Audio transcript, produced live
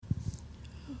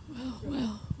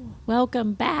Well,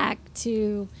 welcome back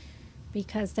to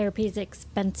Because Therapy is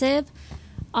Expensive.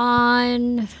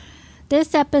 On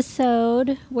this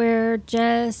episode, we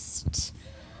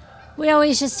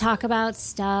always just talk about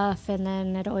stuff, and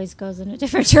then it always goes in a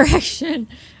different direction.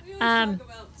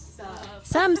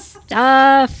 Some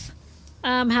stuff.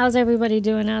 How's everybody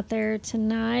doing out there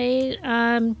tonight?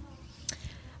 I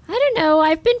don't know.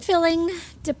 I've been feeling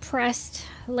depressed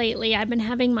lately. I've been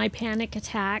having my panic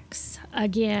attacks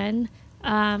again.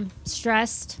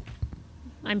 Stressed.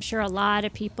 I'm sure a lot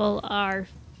of people are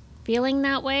feeling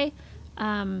that way.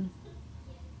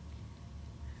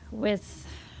 With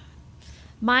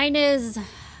mine is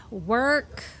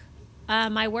work.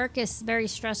 My work is very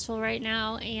stressful right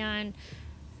now and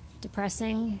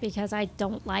depressing because I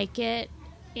don't like it,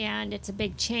 and it's a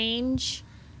big change.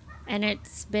 And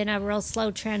it's been a real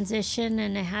slow transition,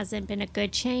 and it hasn't been a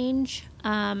good change.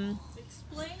 Explain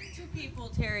to people,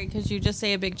 Terry, because you just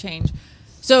say a big change.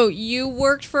 So you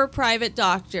worked for a private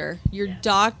doctor. Your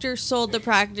doctor sold the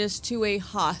practice to a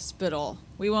hospital.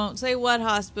 We won't say what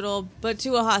hospital, but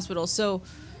to a hospital. So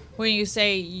when you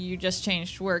say you just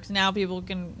changed work, now people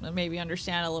can maybe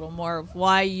understand a little more of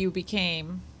why you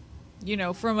became,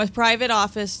 from a private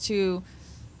office to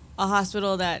a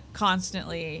hospital that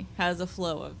constantly has a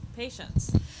flow of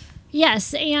patients.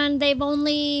 Yes, and they've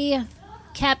only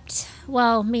kept,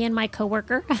 me and my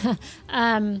coworker,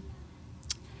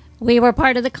 we were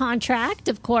part of the contract,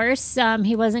 of course.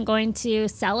 He wasn't going to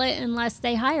sell it unless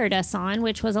they hired us on,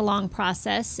 which was a long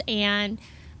process. And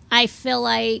I feel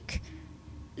like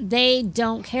they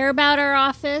don't care about our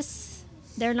office.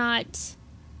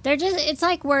 It's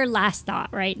like we're last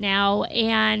thought right now.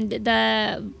 And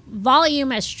the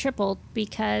volume has tripled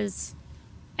because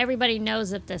everybody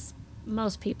knows of this.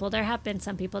 Most people, there have been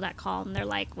some people that call and they're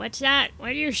like, "What's that? What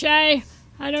do you say?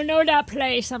 I don't know that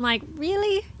place." I'm like,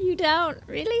 "Really? You don't?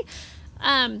 Really?"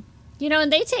 And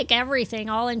they take everything,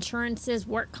 all insurances,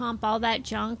 work comp, all that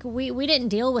junk. We didn't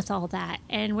deal with all that,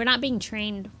 and we're not being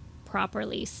trained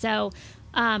properly. So,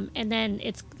 and then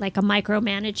it's like a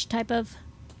micromanaged type of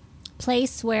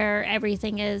place where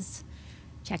everything is,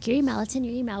 check your email. It's in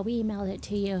your email. We emailed it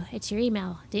to you. It's your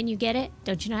email. Didn't you get it?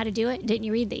 Don't you know how to do it? Didn't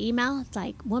you read the email? It's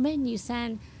like, woman, you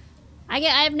send.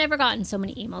 I've never gotten so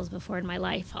many emails before in my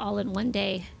life, all in one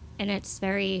day, and it's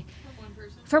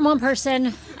from one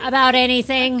person about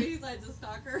anything. Besides a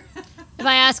stalker. If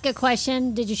I ask a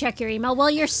question, did you check your email? Well,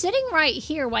 you're sitting right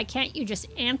here. Why can't you just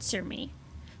answer me?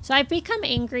 So I've become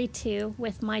angry too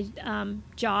with my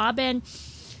job, and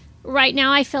right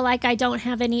now I feel like I don't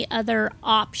have any other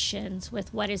options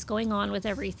with what is going on with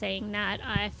everything, that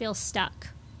I feel stuck.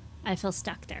 I feel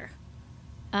stuck there.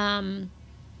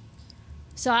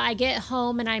 So I get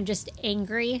home and I'm just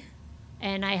angry,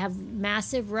 and I have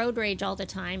massive road rage all the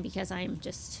time because I'm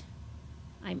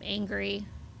angry.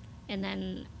 And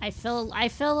then I feel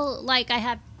like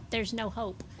there's no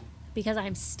hope because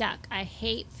I'm stuck. I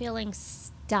hate feeling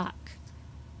stuck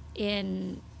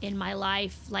in my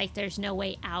life, like there's no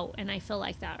way out, and I feel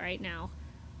like that right now.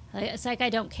 It's like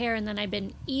I don't care, and then I've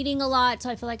been eating a lot,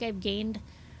 so I feel like I've gained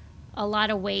a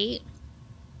lot of weight,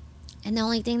 and the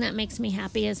only thing that makes me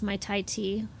happy is my Thai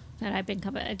tea, that I've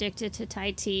become addicted to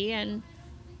Thai tea. And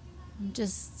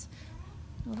just,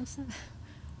 what is that?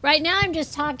 Right now I'm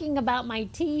just talking about my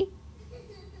tea.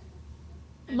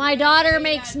 My daughter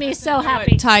makes me so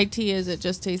happy. Thai tea is, it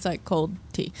just tastes like cold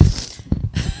tea.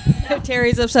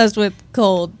 Terry's obsessed with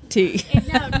cold tea.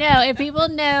 No. If people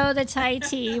know the Thai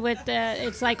tea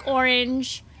it's like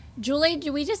orange. Julie,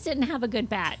 we just didn't have a good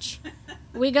batch.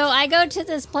 I go to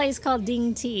this place called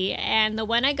Ding Tea, and the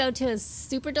one I go to is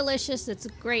super delicious. It's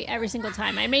great every single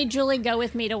time. I made Julie go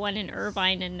with me to one in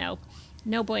Irvine, and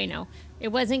no bueno. It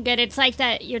wasn't good. It's like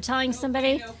that you're telling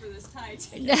somebody.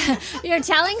 You're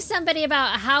telling somebody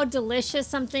about how delicious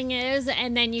something is,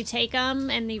 and then you take them,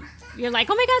 and you're like,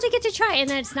 "Oh my God, they get to try it," and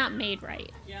then it's not made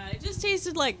right. Yeah, it just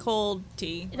tasted like cold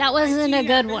tea. That wasn't a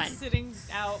good one. Sitting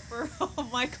out for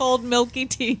my cold milky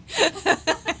tea.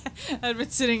 I've been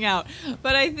sitting out,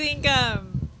 but I think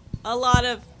a lot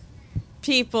of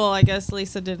people, I guess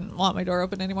Lisa didn't want my door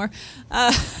open anymore.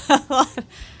 A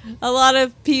lot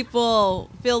of people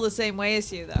feel the same way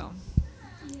as you, though.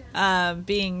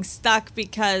 Being stuck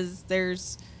because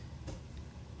there's,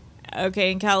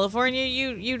 in California,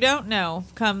 you don't know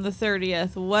come the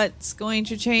 30th what's going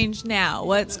to change now,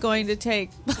 what's going to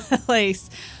take place.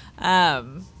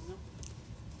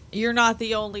 You're not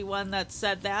the only one that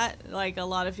said that. Like, a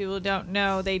lot of people don't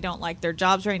know, they don't like their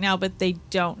jobs right now, but they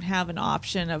don't have an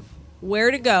option of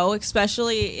where to go,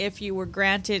 especially if you were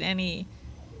granted any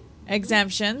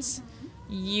exemptions.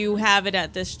 You have it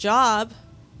at this job,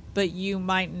 but you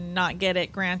might not get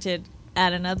it granted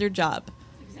at another job.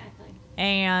 Exactly.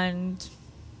 And,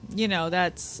 you know,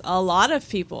 that's a lot of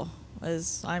people,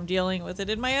 as I'm dealing with it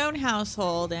in my own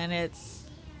household, and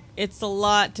it's a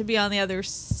lot to be on the other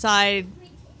side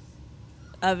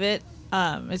of it.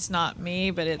 It's not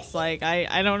me, but it's like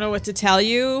I don't know what to tell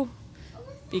you,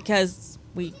 because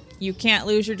you can't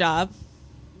lose your job,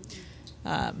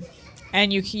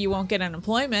 and you won't get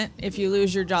unemployment if you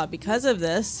lose your job because of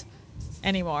this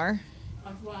anymore.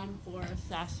 That's why I'm for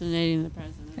assassinating the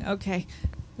president. Okay.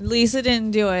 Lisa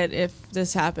didn't do it if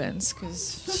this happens,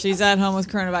 because she's at home with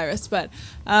coronavirus. But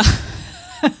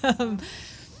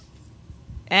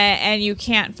and you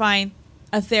can't find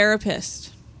a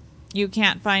therapist. You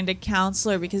can't find a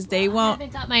counselor because they won't. I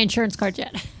haven't got my insurance card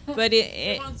yet. But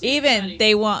even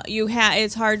they won't.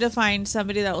 It's hard to find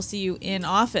somebody that will see you in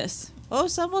office. Oh,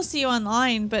 some will see you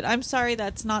online, but I'm sorry,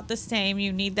 that's not the same.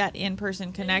 You need that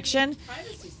in-person connection.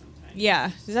 Privacy sometimes.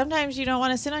 Yeah, sometimes you don't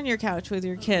want to sit on your couch with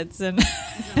your kids, and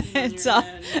it's all.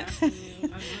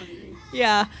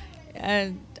 Yeah,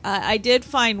 and I did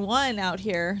find one out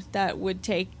here that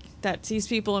sees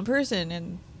people in person,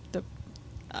 and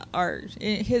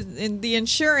the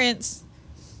insurance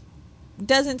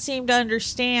doesn't seem to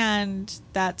understand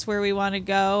that's where we want to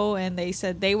go, and they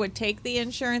said they would take the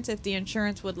insurance if the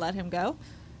insurance would let him go,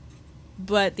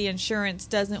 but the insurance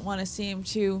doesn't want to see him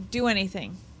to do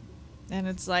anything. And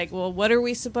it's like, well, what are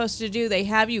we supposed to do? They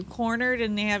have you cornered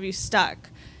and they have you stuck.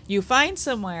 You find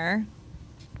somewhere,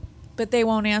 but they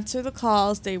won't answer the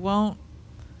calls. They won't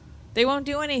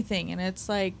do anything. And it's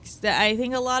like, I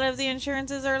think a lot of the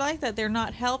insurances are like that. They're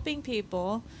not helping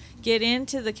people get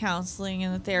into the counseling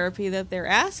and the therapy that they're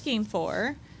asking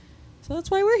for. So that's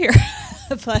why we're here.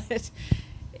 But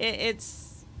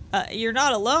it's you're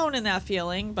not alone in that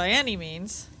feeling by any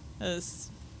means.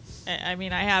 I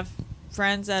mean, I have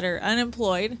friends that are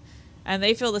unemployed, and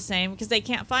they feel the same because they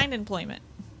can't find employment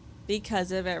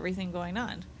because of everything going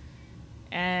on.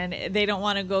 And they don't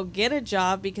want to go get a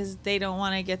job because they don't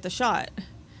want to get the shot.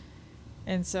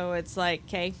 And so it's like,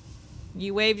 okay,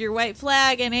 you wave your white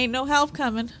flag and ain't no help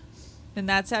coming. And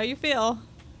that's how you feel.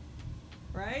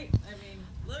 Right? I mean,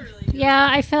 literally. Yeah,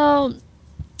 I feel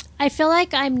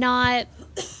like I'm not,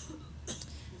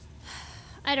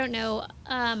 I don't know.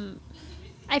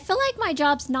 I feel like my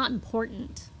job's not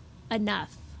important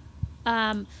enough.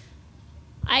 I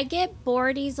get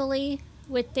bored easily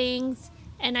with things,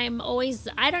 and I'm always,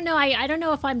 I don't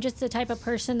know if I'm just the type of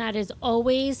person that is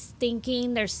always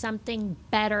thinking there's something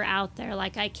better out there.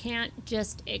 Like, I can't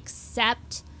just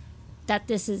accept that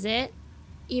this is it,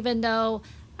 even though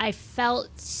I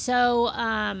felt so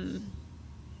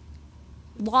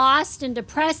lost and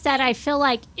depressed that I feel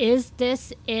like, is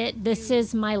this it? This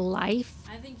is my life?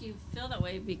 I think you feel that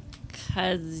way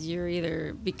because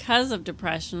of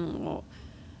depression. Well,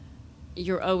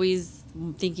 you're always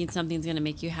thinking something's going to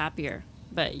make you happier,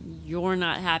 but you're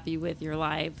not happy with your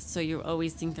life, so you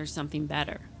always think there's something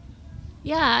better.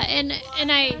 Yeah,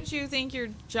 don't you think your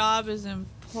job is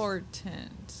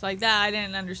important? Like that, I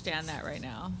didn't understand that right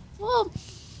now. Well,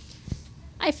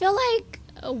 I feel like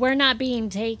we're not being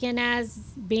taken as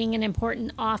being an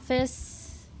important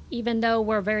office, even though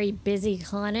we're a very busy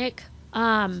clinic.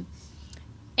 And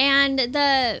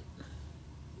the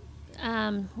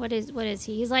what is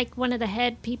he? He's like one of the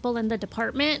head people in the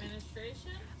department.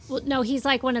 Administration? Well, no, he's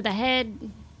like one of the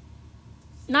head.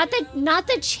 Not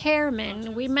the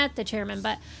chairman. We met the chairman,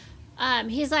 but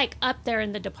he's like up there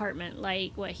in the department.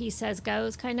 Like what he says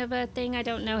goes, kind of a thing. I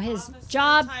don't know his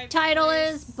job title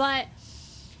is, but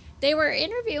they were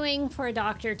interviewing for a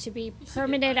doctor to be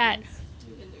permanent at.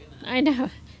 I know.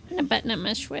 I'm gonna button up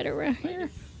my sweater right here.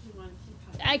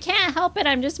 I can't help it.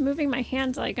 I'm just moving my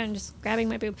hands like I'm just grabbing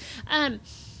my boob.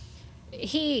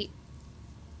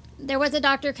 There was a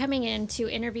doctor coming in to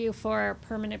interview for a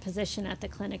permanent position at the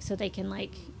clinic so they can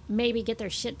like maybe get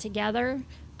their shit together.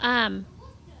 There's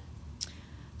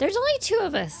only 2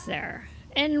 of us there,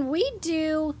 and we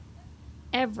do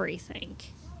everything.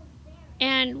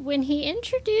 And when he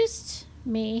introduced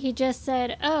me, he just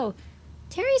said, "Oh,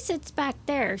 Terry sits back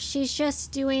there. She's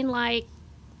just doing like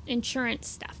insurance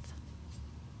stuff."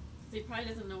 He probably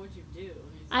doesn't know what you do.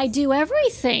 I do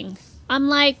everything. I'm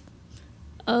like,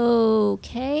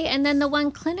 okay. And then the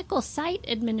one clinical site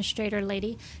administrator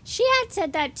lady, she had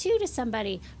said that too to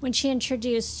somebody when she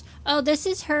introduced, "Oh, this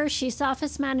is her. She's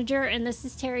office manager, and this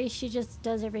is Terry. She just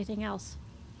does everything else."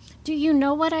 Do you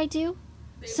know what I do?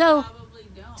 So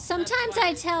sometimes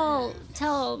I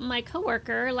tell my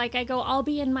coworker, like I go, "I'll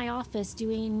be in my office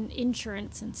doing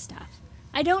insurance and stuff."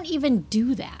 I don't even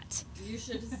do that. You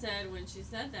should have said, when she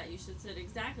said that, you should have said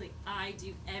exactly, I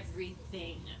do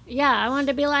everything. Yeah, I wanted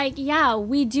to be like, yeah,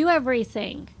 we do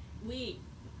everything.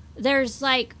 There's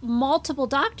like multiple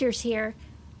doctors here,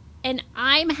 and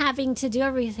I'm having to do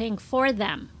everything for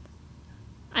them.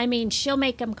 I mean, she'll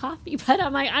make them coffee, but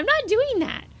I'm like, I'm not doing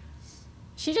that.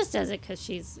 She just does it because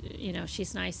she's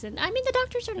nice. And I mean, the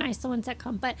doctors are nice, the ones that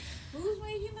come, but Who's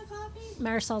making the coffee?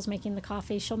 Marisol's making the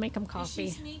coffee. She'll make them coffee.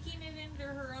 Is she sneaking it into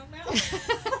her own mouth?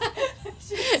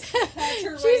 She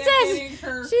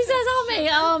says,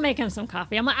 I'll make him some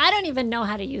coffee. I'm like, I don't even know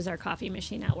how to use our coffee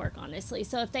machine at work, honestly.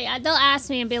 So if they'll ask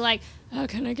me and be like, oh,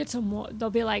 can I get some water? They'll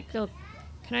be like, can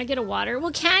I get a water?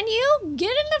 Well, can you?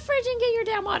 Get in the fridge and get your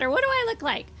damn water. What do I look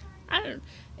like?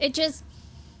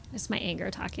 It's my anger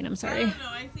talking. I'm sorry. I don't know.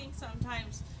 I think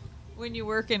sometimes when you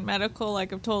work in medical,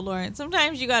 like I've told Lauren,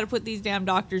 sometimes you got to put these damn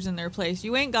doctors in their place.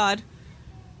 You ain't God.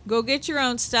 Go get your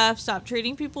own stuff. Stop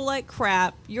treating people like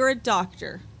crap. You're a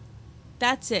doctor.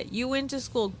 That's it. You went to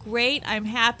school. Great. I'm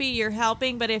happy you're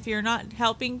helping. But if you're not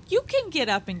helping, you can get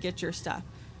up and get your stuff.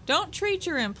 Don't treat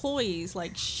your employees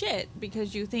like shit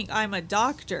because you think I'm a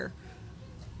doctor.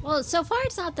 Well, so far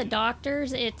it's not the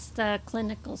doctors. It's the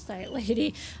clinical site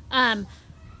lady.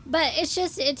 But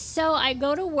it's so I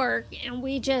go to work and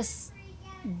we just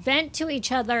vent to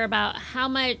each other about how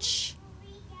much.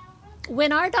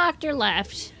 When our doctor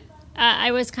left,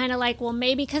 I was kind of like, well,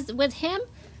 maybe because with him,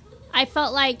 I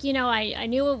felt like, I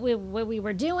knew what we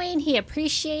were doing. He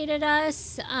appreciated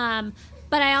us.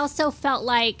 But I also felt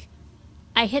like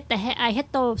I hit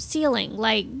the ceiling.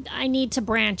 Like, I need to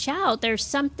branch out. There's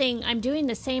something, I'm doing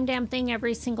the same damn thing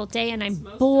every single day and I'm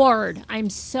bored. I'm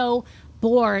so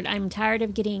bored. I'm tired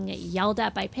of getting yelled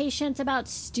at by patients about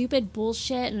stupid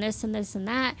bullshit and this and this and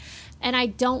that. And I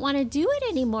don't want to do it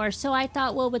anymore. So I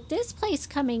thought, well, with this place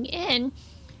coming in,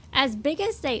 as big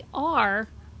as they are,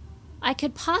 I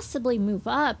could possibly move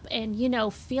up and,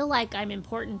 feel like I'm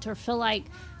important or feel like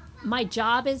my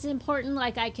job is important.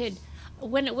 Like I could,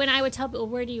 when I would tell people,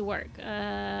 where do you work?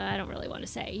 I don't really want to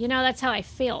say, that's how I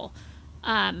feel.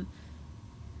 But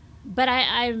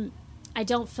I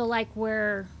don't feel like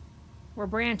we're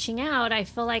branching out. I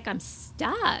feel like I'm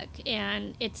stuck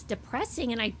and it's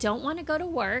depressing and I don't want to go to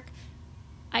work.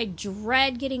 I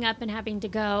dread getting up and having to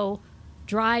go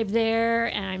drive there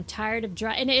and I'm tired of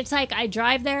driving. And it's like I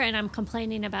drive there and I'm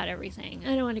complaining about everything.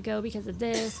 I don't want to go because of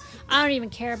this. I don't even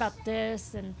care about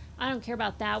this and I don't care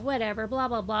about that, whatever, blah,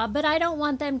 blah, blah. But I don't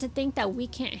want them to think that we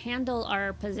can't handle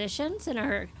our positions in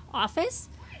our office.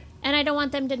 And I don't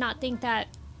want them to not think that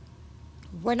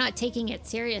we're not taking it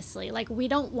seriously. Like, we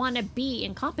don't want to be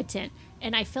incompetent.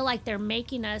 And I feel like they're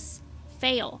making us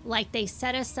fail. Like, they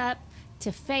set us up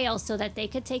to fail so that they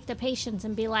could take the patients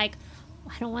and be like,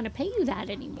 I don't want to pay you that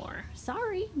anymore.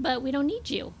 Sorry, but we don't need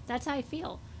you. That's how I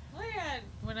feel. Well, yeah,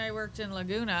 when I worked in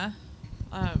Laguna,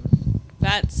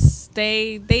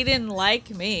 they didn't like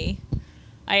me.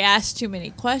 I asked too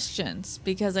many questions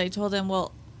because I told them,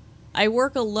 well, I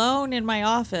work alone in my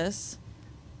office.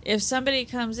 If somebody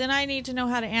comes in, I need to know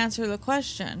how to answer the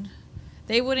question.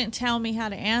 They wouldn't tell me how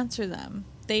to answer them.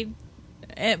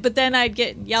 But then I'd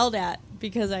get yelled at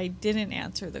because I didn't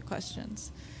answer the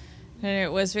questions. And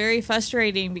it was very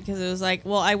frustrating because it was like,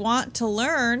 well, I want to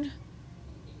learn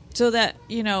so that,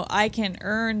 I can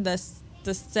earn the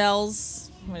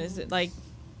sales, what is it, like?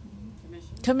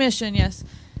 Commission, yes.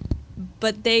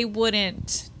 But they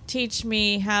wouldn't teach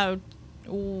me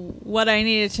what I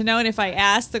needed to know, and if I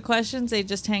asked the questions, they'd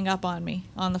just hang up on me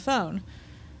on the phone.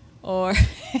 Or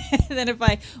then if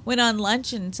I went on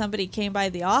lunch and somebody came by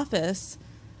the office,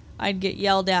 I'd get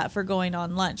yelled at for going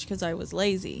on lunch because I was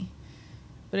lazy.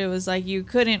 But it was like you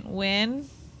couldn't win,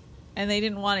 and they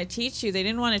didn't want to teach you. They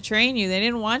didn't want to train you. They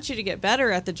didn't want you to get better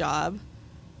at the job.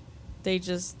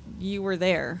 You were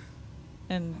there.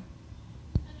 And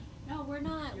no,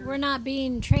 we're not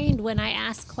being trained when I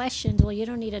ask questions. Well, you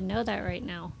don't need to know that right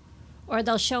now. Or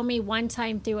they'll show me one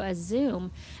time through a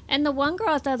Zoom. And the one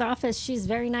girl at the other office, she's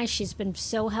very nice. She's been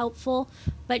so helpful.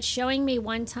 But showing me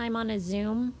one time on a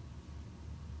Zoom,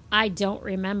 I don't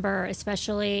remember,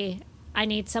 especially I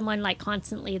need someone like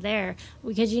constantly there.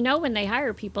 Because when they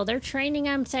hire people, they're training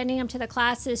them, sending them to the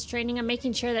classes, training them,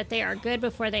 making sure that they are good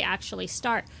before they actually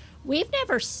start. We've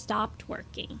never stopped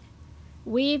working.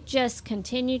 We've just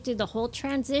continued through the whole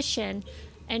transition,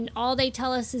 and all they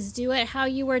tell us is do it how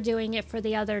you were doing it for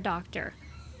the other doctor.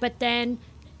 But then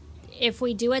if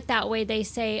we do it that way, they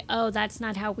say, oh, that's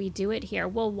not how we do it here.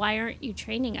 Well, why aren't you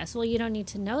training us? Well, you don't need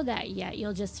to know that yet.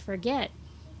 You'll just forget.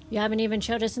 You haven't even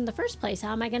showed us in the first place.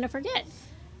 How am I going to forget?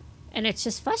 And it's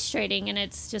just frustrating, and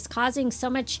it's just causing so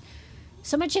much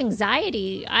so much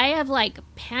anxiety. I have like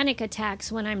panic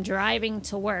attacks when I'm driving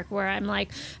to work where I'm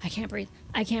like, I can't breathe.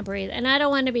 I can't breathe. And I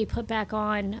don't want to be put back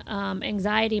on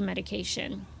anxiety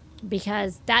medication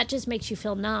because that just makes you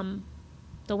feel numb.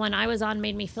 The one I was on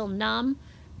made me feel numb.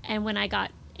 And when I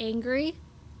got angry,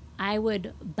 I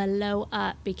would blow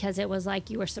up because it was like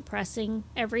you were suppressing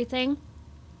everything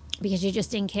because you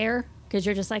just didn't care because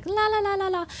you're just like, la, la, la, la,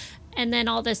 la. And then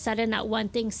all of a sudden that one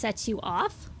thing sets you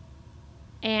off.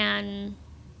 And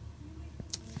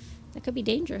that could be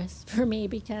dangerous for me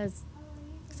because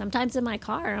sometimes in my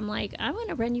car, I'm like, I want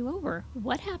to run you over.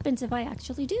 What happens if I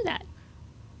actually do that?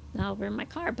 Over in my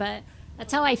car, but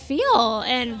that's how I feel.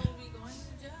 And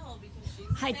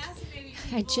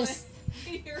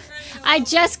I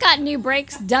just got new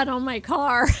brakes done on my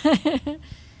car.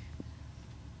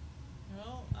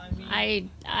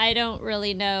 I don't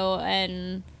really know,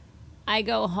 and I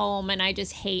go home and I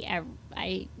just hate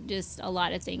a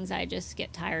lot of things I just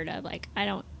get tired of. Like I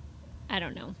don't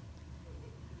know.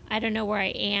 I don't know where I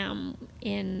am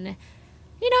in,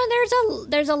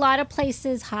 there's a lot of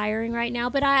places hiring right now,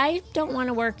 but I don't want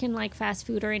to work in like fast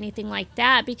food or anything like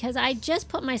that because I just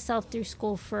put myself through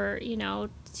school for,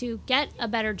 to get a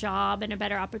better job and a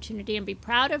better opportunity and be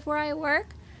proud of where I work,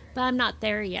 but I'm not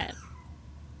there yet.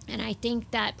 And I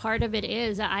think that part of it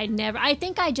is I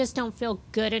think I just don't feel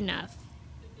good enough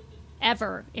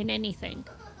ever in anything.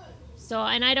 So,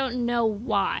 and I don't know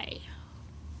why.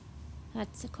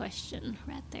 That's a question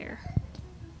right there.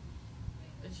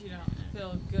 But you don't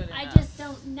feel good enough. I just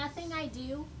don't, nothing I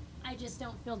do, I just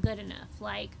don't feel good enough.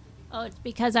 Like, oh, it's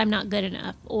because I'm not good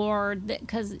enough. Or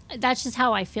because that's just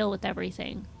how I feel with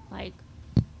everything. Like,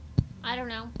 I don't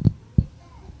know.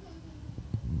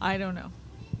 I don't know.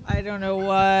 I don't know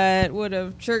what would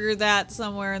have triggered that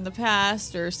somewhere in the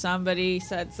past, or somebody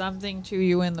said something to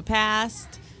you in the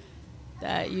past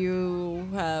that you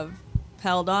have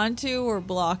held on to or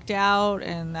blocked out,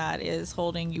 and that is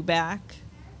holding you back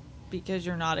because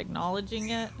you're not acknowledging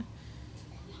it.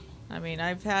 I mean,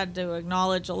 I've had to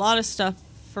acknowledge a lot of stuff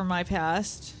from my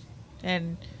past,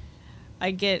 and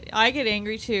I get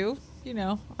angry too.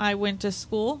 I went to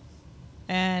school,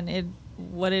 and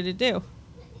what did it do?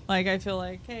 Like, I feel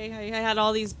like, hey, I had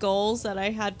all these goals that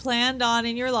I had planned on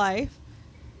in your life.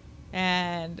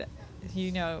 And,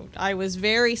 I was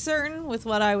very certain with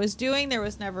what I was doing. There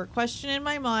was never a question in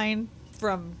my mind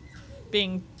from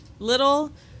being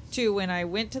little to when I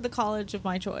went to the college of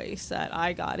my choice that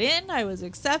I got in, I was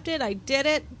accepted, I did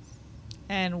it.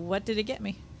 And what did it get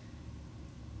me?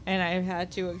 And I had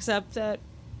to accept that,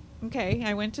 okay,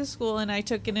 I went to school and I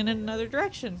took it in another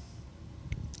direction.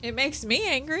 It makes me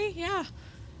angry, yeah.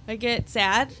 I get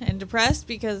sad and depressed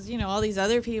because, all these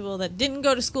other people that didn't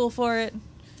go to school for it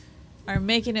are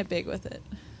making it big with it.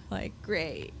 Like,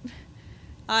 great.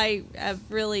 I have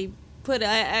really put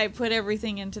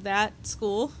everything into that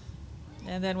school.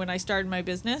 And then when I started my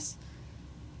business,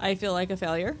 I feel like a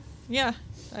failure. Yeah.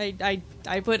 I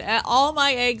put all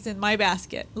my eggs in my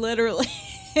basket, literally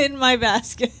in my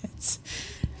baskets.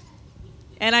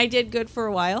 And I did good for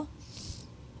a while.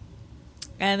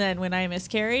 And then when I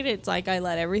miscarried, it's like I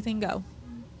let everything go.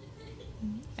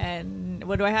 And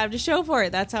what do I have to show for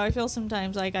it? That's how I feel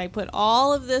sometimes. Like I put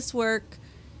all of this work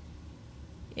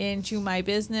into my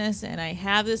business, and I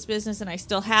have this business, and I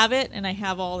still have it, and I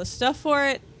have all the stuff for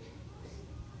it.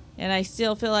 And I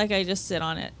still feel like I just sit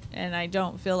on it. And I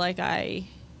don't feel like I'll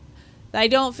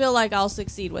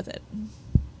succeed with it.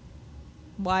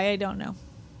 Why, I don't know.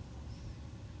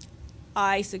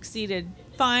 I succeeded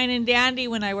fine and dandy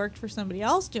when I worked for somebody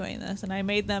else doing this, and I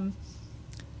made them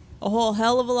a whole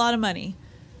hell of a lot of money.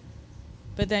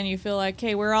 But then you feel like,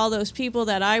 hey, we're all those people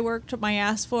that I worked my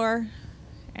ass for,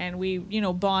 and we,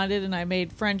 bonded, and I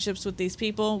made friendships with these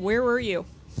people. Where were you?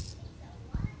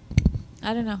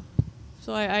 I don't know.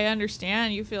 So I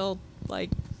understand you feel like,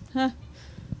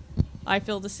 I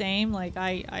feel the same. Like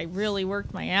I really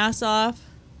worked my ass off,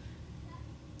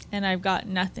 and I've got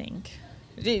nothing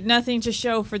to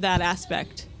show for that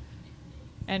aspect.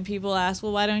 And people ask,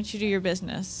 well, why don't you do your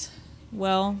business?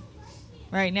 Well,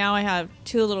 right now I have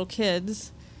 2 little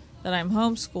kids that I'm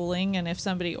homeschooling, and if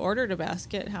somebody ordered a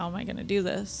basket, how am I going to do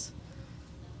this?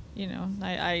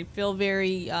 I feel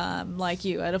very like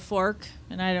you, at a fork,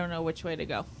 and I don't know which way to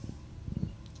go.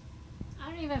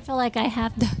 I don't even feel like I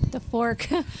have the fork.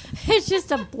 It's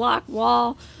just a block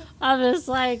wall. I'm just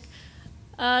like,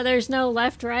 there's no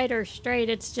left, right, or straight.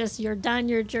 It's just you're done.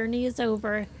 Your journey is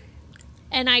over.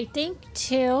 And I think,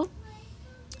 too,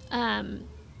 I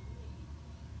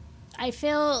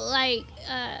feel like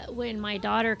when my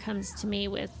daughter comes to me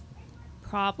with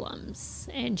problems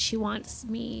and she wants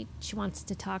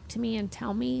to talk to me and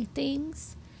tell me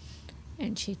things,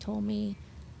 And she told me,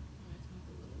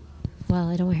 well,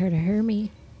 I don't want her to hear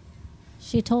me.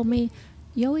 She told me,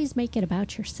 you always make it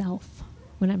about yourself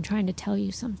when I'm trying to tell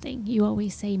you something. You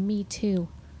always say, me too.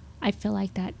 I feel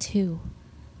like that too.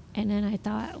 And then I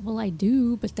thought, well, I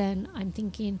do. But then I'm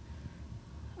thinking,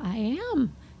 I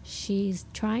am. She's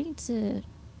trying to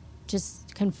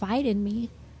just confide in me.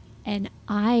 And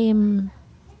I'm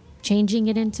changing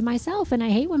it into myself. And I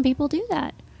hate when people do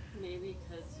that. Maybe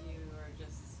because you are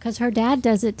just... Because her dad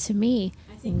does it to me.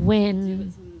 I think when... you do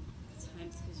it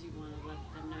sometimes because you want to let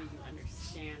them know you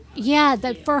understand how Yeah, they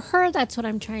that feel. for her, that's what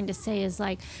I'm trying to say is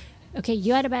like, okay,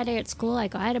 you had a bad day at school. I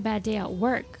go, I had a bad day at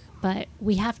work, but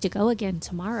we have to go again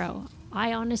tomorrow.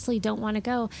 I honestly don't want to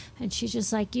go. And she's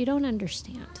just like, you don't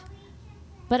understand.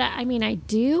 But I mean, I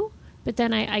do, but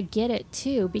then I get it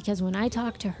too, because when I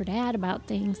talk to her dad about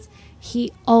things,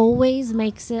 he always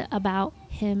makes it about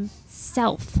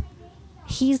himself.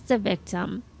 He's the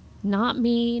victim. Not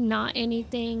me, not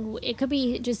anything. It could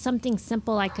be just something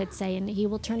simple I could say, and he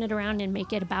will turn it around and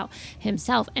make it about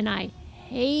himself. And I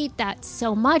hate that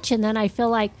so much. And then I feel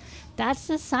like that's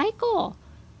the cycle.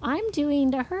 I'm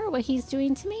doing to her what he's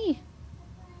doing to me.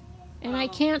 And I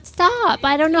can't stop.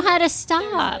 I don't know how to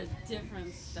stop. There's a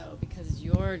difference, though, because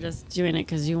you're just doing it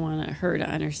because you want her to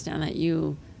understand that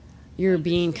you're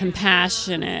being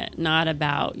compassionate, not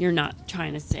about, you're not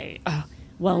trying to say, oh,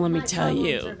 well, let me tell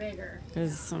you.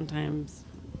 Because sometimes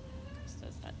Chris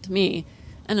does that to me.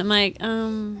 And I'm like,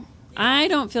 I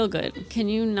don't feel good. Can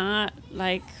you not,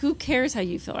 like, who cares how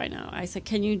you feel right now? I said,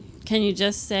 can you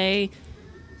just say,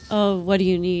 oh, what do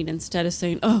you need? Instead of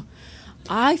saying, oh,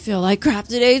 I feel like crap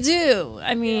today too.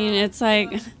 I mean, it's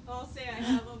like... I'll say I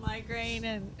have a migraine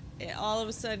and all of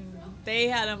a sudden they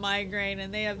had a migraine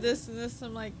and they have this and this.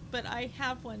 I'm like, but I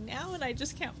have one now and I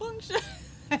just can't function.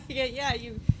 Yeah,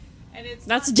 you... And it's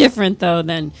That's not- different, though,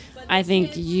 than but I the think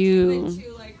kids do you... it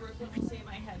too, like when I say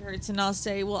my head hurts and I'll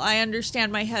say, well, I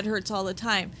understand my head hurts all the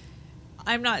time.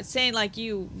 I'm not saying like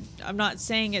you, I'm not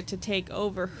saying it to take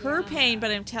over her pain,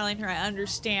 but I'm telling her I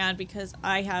understand because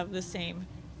I have the same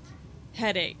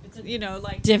headache. You know,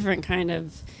 like different kind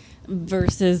of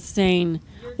versus saying,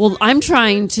 you're well, trying I'm to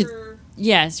trying fix to... her-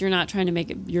 Yes, you're not trying to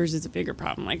make it yours is a bigger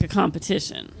problem, like a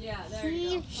competition. Yeah, there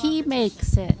you go. He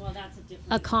makes it Well, that's a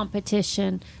different... a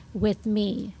competition with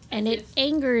me. And it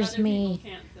angers me.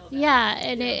 Yeah. Yeah,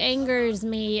 and it angers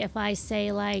me if I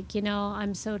say, like, you know,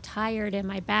 I'm so tired and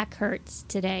my back hurts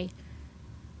today.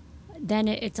 Then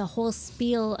it's a whole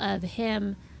spiel of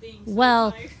him. Being so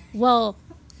Well, tired. well,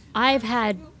 I've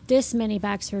had this many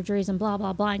back surgeries and blah,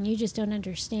 blah, blah, and you just don't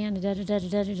understand. Da, da, da,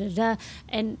 da, da, da, da.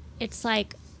 And it's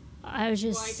like, I was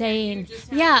just Why can't saying, you just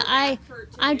have yeah, your back hurt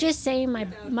I'm today just saying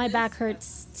without my this back happening?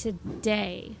 hurts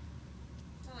today.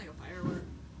 Sound like a firework.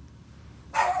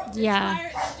 Yeah.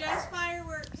 It's just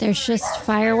fireworks. There's Sorry. just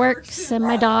fireworks and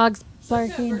my dog's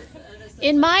barking.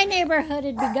 In my neighborhood,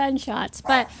 it'd be gunshots,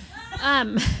 but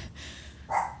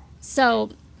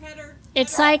so Pet her,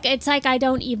 it's pet her. like I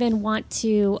don't even want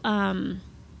to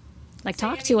like Say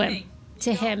talk to him anything.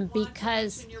 to You him don't want to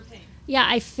because mention your pain. yeah,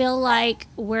 I feel like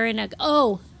we're in a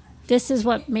this is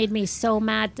what made me so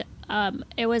mad.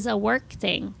 It was a work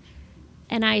thing,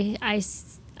 and I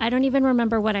don't even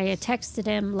remember what I had texted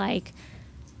him like.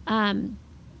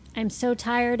 I'm so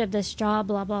tired of this job,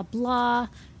 blah, blah, blah.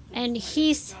 And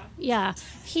he said,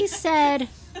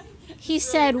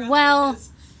 well,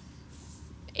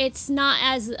 it's not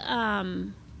as,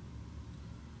 the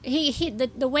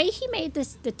way he made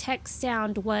the text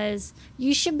sound was,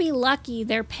 you should be lucky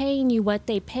they're paying you what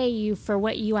they pay you for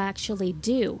what you actually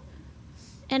do.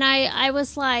 And I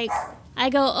was like, I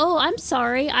go, oh, I'm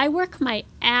sorry. I work my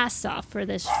ass off for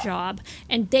this job,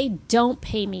 and they don't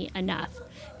pay me enough.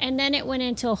 And then it went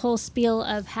into a whole spiel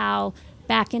of how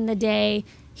back in the day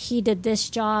he did this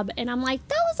job. And I'm like,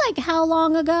 that was like how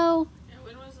long ago? Yeah,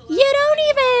 when was the last You time don't you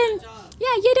had even, that job?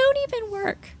 yeah, you don't even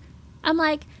work. I'm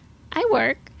like, I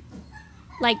work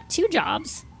like 2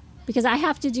 jobs because I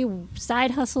have to do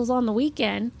side hustles on the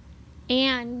weekend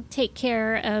and take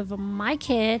care of my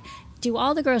kid, do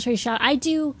all the grocery shop. I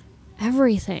do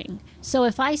everything. So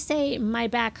if I say my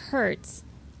back hurts,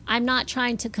 I'm not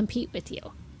trying to compete with you.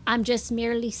 I'm just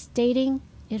merely stating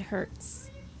it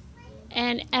hurts.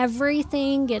 And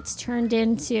everything gets turned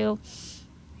into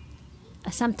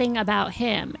something about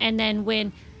him. And then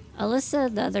when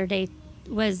Alyssa the other day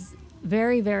was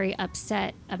very, very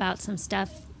upset about some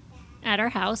stuff at our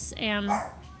house, and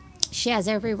she has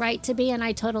every right to be, and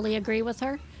I totally agree with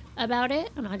her about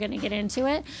it. I'm not going to get into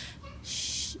it.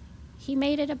 He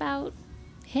made it about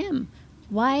him.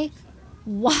 Why?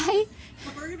 We're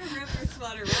gonna rip your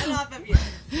sweater right off of you.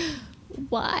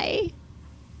 Why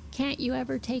can't you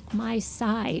ever take my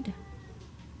side?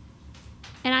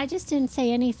 And I just didn't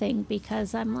say anything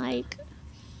because I'm like,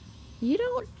 you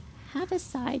don't have a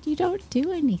side. You don't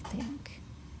do anything.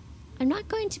 I'm not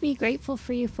going to be grateful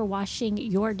for you for washing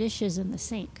your dishes in the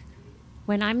sink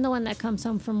when I'm the one that comes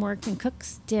home from work and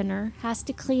cooks dinner, has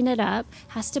to clean it up,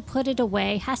 has to put it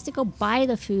away, has to go buy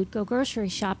the food, go grocery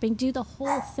shopping, do the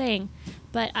whole thing.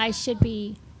 But I should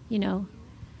be,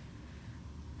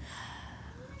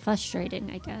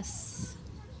 frustrating, I guess.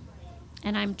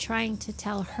 And I'm trying to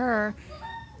tell her,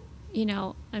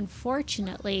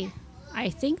 unfortunately, I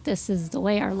think this is the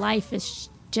way our life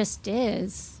just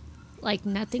is. Like,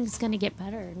 nothing's going to get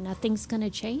better. Nothing's going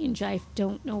to change. I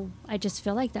don't know. I just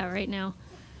feel like that right now.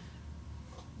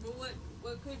 Well,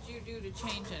 what could you do to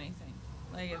change anything?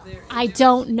 Like, if there I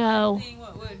don't know. anything,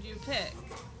 what would you pick?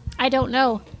 I don't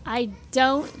know. I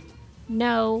don't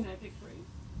know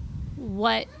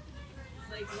what.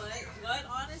 Like, what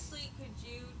honestly could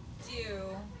you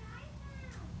do,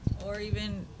 or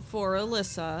even for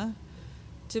Alyssa,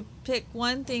 to pick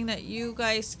one thing that you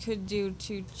guys could do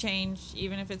to change,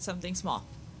 even if it's something small?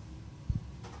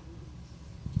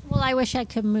 Well, I wish I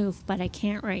could move, but I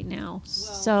can't right now. Well,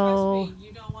 So, trust me,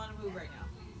 you don't want to move right now.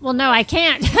 well, no, I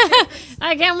can't.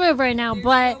 I can't move right now, There's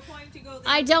but no point to go there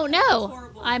I don't because it's know.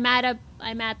 horrible. I'm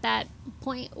at that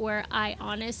point where I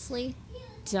honestly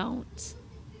don't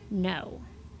know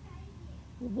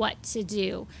what to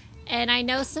do. And I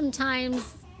know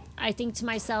sometimes I think to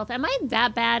myself, am I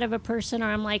that bad of a person? Or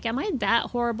I'm like, am I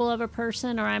that horrible of a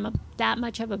person? Or I'm that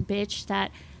much of a bitch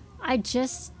that I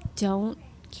just don't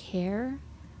care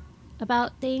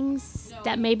about things No,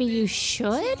 that you've maybe been you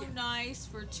should? Too nice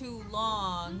for too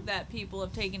long that people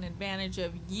have taken advantage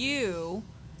of you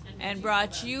and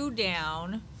brought you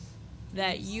down,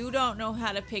 that you don't know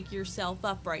how to pick yourself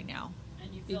up right now.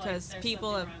 Because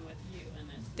people have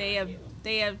they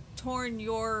have torn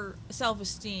your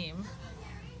self-esteem,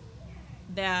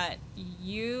 that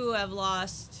you have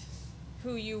lost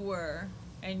who you were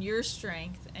and your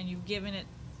strength, and you've given it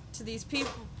to these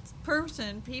people,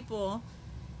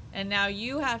 and now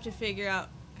you have to figure out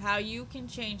how you can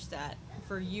change that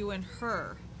for you and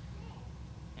her.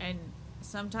 And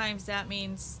sometimes that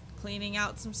means cleaning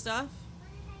out some stuff,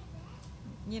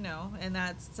 and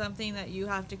that's something that you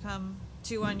have to come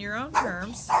to on your own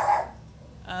terms,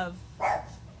 of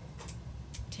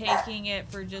taking it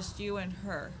for just you and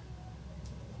her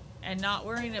and not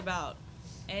worrying about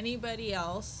anybody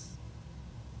else,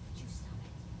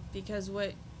 because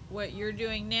what you're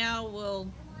doing now will,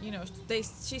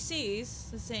 she sees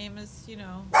the same as,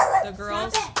 the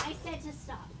girls. Stop it. I said to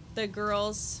stop. The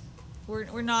girls,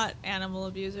 we're not animal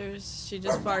abusers. She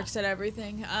just barks at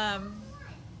everything.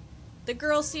 The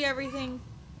girls see everything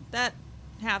that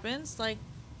happens, like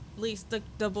at least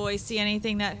the boys see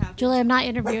anything that happens. Julie, I'm not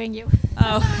interviewing you.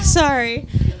 Oh, sorry.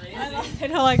 I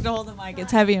don't like to hold the mic.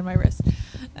 It's heavy in my wrist.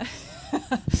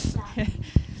 It's...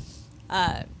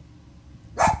 I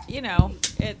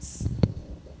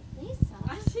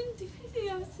didn't do anything.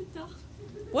 I was a dog.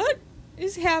 What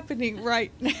is happening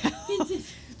right now?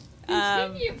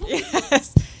 Continue, please.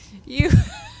 Yes. You...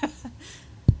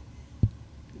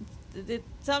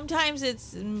 Sometimes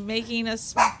it's making a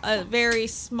very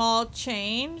small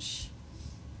change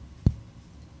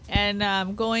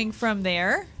and going from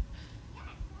there.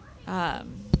 The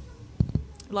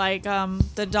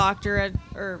doctor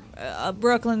at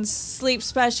Brooklyn's sleep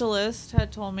specialist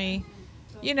had told me,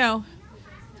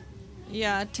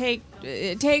 take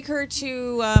her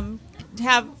to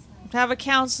have a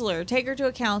counselor. Take her to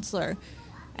a counselor,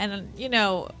 and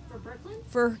For Brooklyn?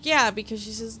 because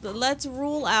she says, let's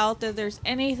rule out that there's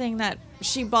anything that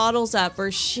she bottles up or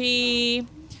she.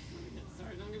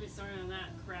 Sorry, don't get me started on that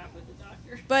crap with the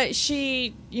doctor. But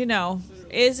she,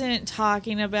 isn't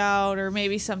talking about, or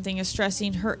maybe something is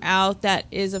stressing her out that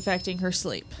is affecting her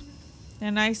sleep.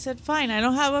 And I said, fine, I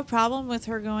don't have a problem with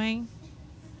her going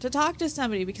to talk to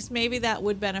somebody, because maybe that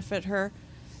would benefit her.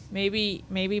 Maybe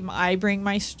I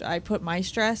put my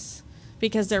stress,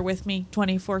 because they're with me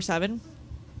 24/7.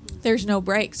 There's no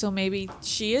break. So maybe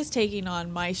she is taking on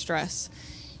my stress,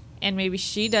 and maybe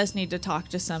she does need to talk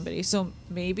to somebody. So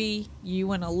maybe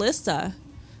you and Alyssa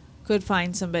could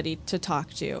find somebody to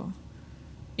talk to,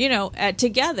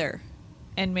 together.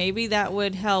 And maybe that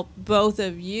would help both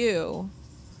of you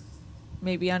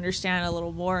maybe understand a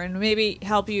little more, and maybe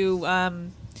help you,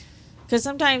 because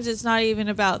sometimes it's not even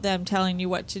about them telling you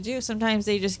what to do. Sometimes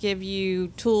they just give you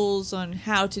tools on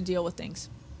how to deal with things.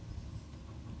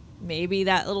 Maybe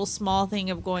that little small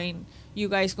thing of you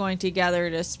guys going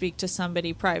together to speak to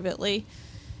somebody privately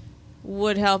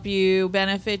would help you,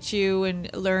 benefit you,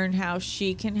 and learn how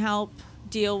she can help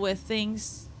deal with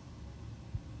things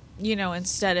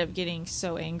instead of getting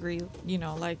so angry,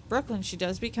 like Brooklyn, she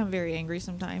does become very angry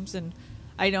sometimes, and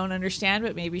I don't understand,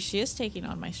 but maybe she is taking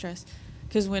on my stress.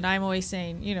 Because when I'm always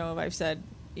saying, if I've said,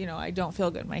 I don't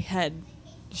feel good in my head,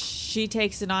 she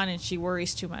takes it on and she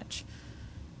worries too much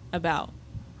about,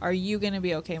 are you going to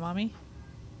be okay, Mommy?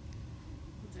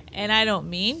 And I don't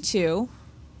mean to,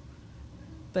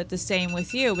 but the same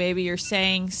with you. Maybe you're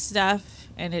saying stuff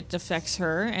and it affects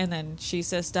her, and then she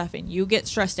says stuff and you get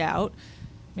stressed out.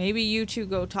 Maybe you two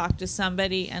go talk to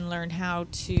somebody and learn how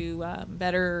to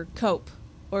better cope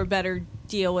or better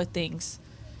deal with things.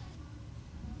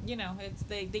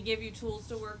 They give you tools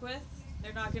to work with.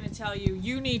 They're not going to tell you,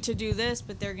 you need to do this,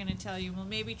 but they're going to tell you, well,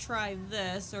 maybe try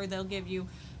this, or they'll give you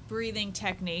breathing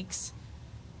techniques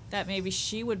that maybe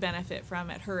she would benefit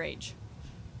from at her age.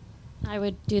 I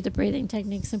would do the breathing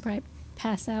techniques and probably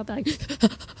pass out, like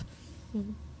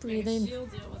breathing. She'll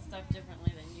deal with stuff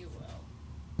differently than you will.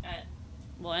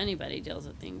 Well, anybody deals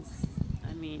with things.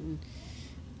 I mean,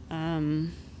 I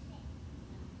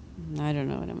don't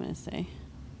know what I'm going to say.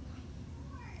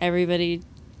 Everybody,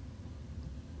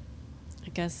 I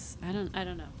guess, I don't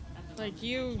know. Like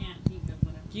you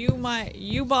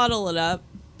bottle it up,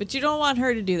 but you don't want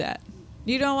her to do that.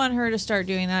 You don't want her to start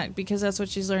doing that because that's what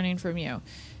she's learning from you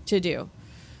to do.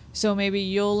 So maybe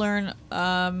you'll learn,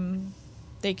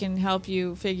 they can help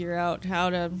you figure out how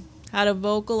to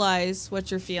vocalize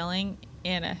what you're feeling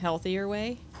in a healthier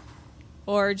way,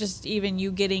 or just even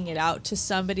you getting it out to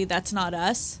somebody that's not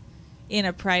us in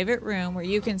a private room where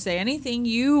you can say anything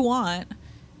you want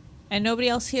and nobody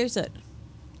else hears it.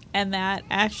 And that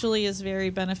actually is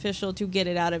very beneficial to get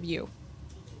it out of you,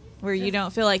 where you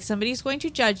don't feel like somebody's going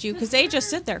to judge you because they just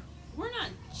sit there. We're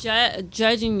not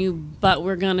judging you, but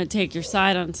we're going to take your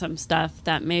side on some stuff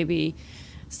that maybe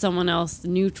someone else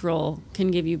neutral can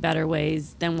give you better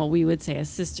ways than what we would say as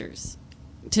sisters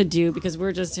to do, because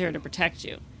we're just here to protect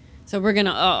you. So we're going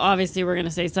to, obviously we're going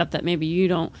to say stuff that maybe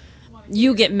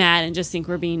you get mad and just think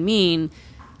we're being mean,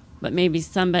 but maybe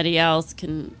somebody else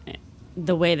can,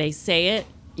 the way they say it,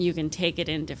 you can take it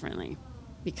in differently,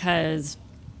 because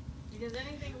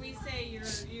anything we say,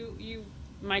 you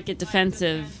might get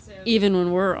defensive even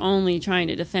when we're only trying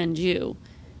to defend you,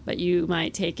 but you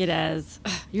might take it as,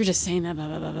 you're just saying that, blah,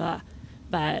 blah, blah, blah.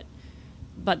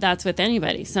 But that's with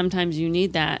anybody. Sometimes you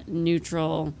need that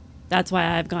neutral. That's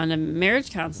why I've gone to marriage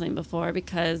counseling before,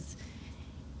 because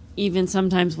even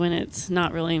sometimes when it's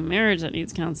not really marriage that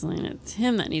needs counseling, it's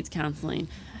him that needs counseling.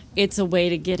 It's a way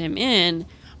to get him in,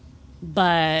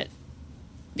 but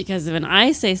because when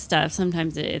I say stuff,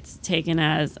 sometimes it's taken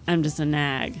as I'm just a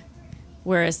nag.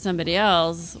 Whereas somebody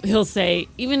else, he'll say,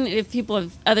 even if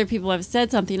other people have said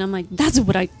something, I'm like, that's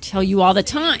what I tell you all the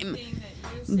time.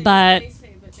 But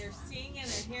they're seeing it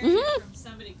and hearing it from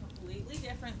somebody completely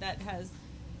different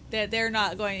that they're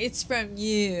not going, it's from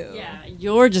you. Yeah,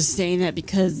 you're just saying that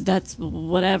because that's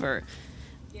whatever.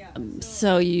 Yeah.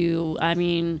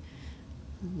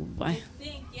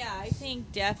 I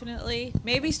think definitely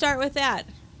maybe start with that,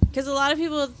 because a lot of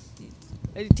people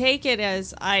take it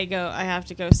as I have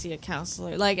to go see a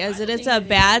counselor, like as it's a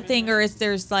bad thing, or if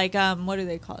there's like what do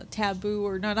they call it, taboo,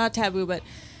 or no, not taboo, but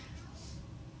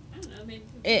I don't know,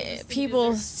 maybe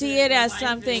people see it as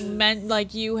something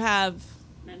like you have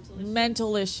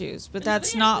mental issues, but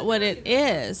that's not what it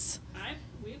is. I've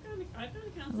gone to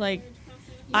counseling. Like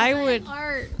I would.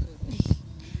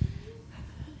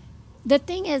 The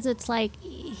thing is, it's like,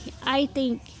 I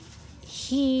think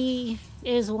he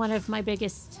is one of my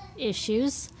biggest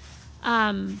issues.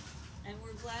 And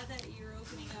we're glad that you're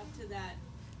opening up to that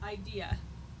idea.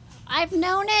 I've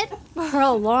known it for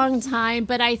a long time,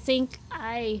 but I think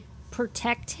I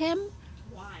protect him.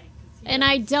 Why? And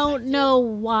I don't know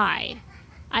why.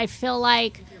 I feel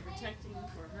like If you're protecting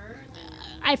for her,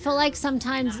 I feel like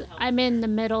sometimes I'm in the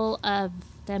middle of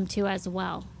them too as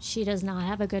well. She does not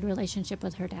have a good relationship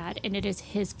with her dad, and it is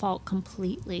his fault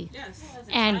completely. Yes.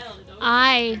 And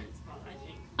I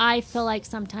feel like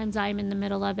sometimes I'm in the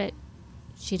middle of it.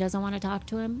 She doesn't want to talk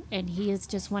to him, and he is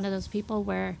just one of those people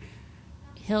where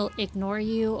he'll ignore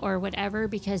you or whatever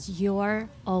because you're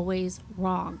always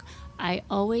wrong. I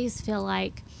always feel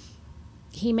like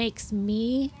he makes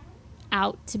me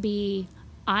out to be,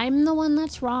 I'm the one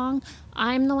that's wrong,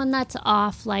 I'm the one that's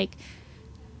off. Like,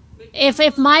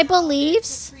 if my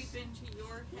beliefs creep into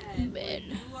your head,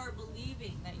 you are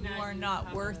believing that you are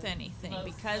not worth anything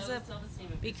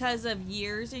because of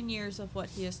years and years of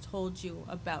what he has told you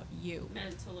about you.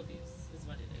 mental abuse is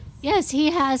what it is. yes,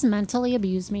 he has mentally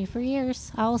abused me for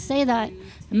years. I will say that.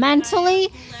 Mentally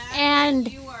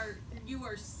and you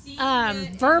are seeing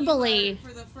it, verbally. and you are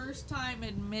for the first time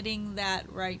admitting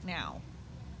that right now.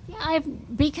 yeah,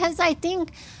 because I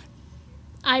think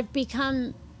I've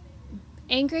become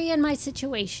angry in my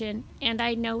situation, and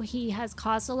I know he has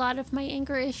caused a lot of my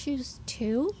anger issues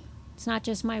too. It's not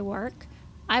just my work.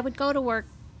 I would go to work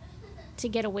to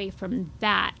get away from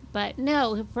that, but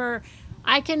no,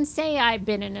 I can say I've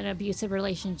been in an abusive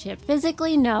relationship.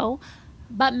 Physically, no,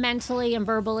 but mentally and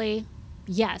verbally,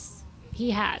 yes,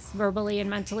 he has verbally and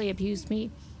mentally abused me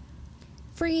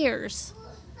for years.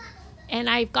 And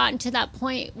I've gotten to that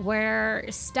point where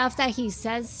stuff that he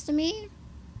says to me,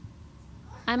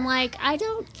 I'm like, I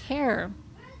don't care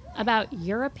about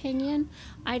your opinion.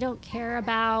 I don't care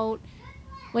about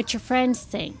what your friends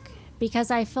think.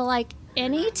 Because I feel like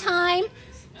anytime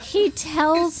he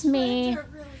tells me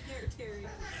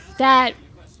that,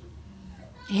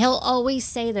 he'll always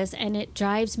say this, and it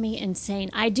drives me insane.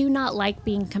 I do not like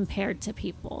being compared to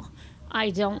people. I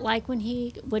don't like when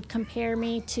he would compare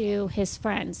me to his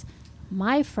friends.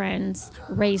 My friends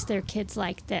raised their kids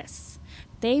like this.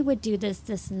 They would do this,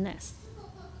 this, and this.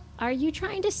 Are you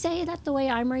trying to say that the way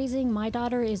I'm raising my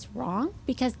daughter is wrong?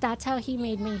 Because that's how he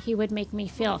would make me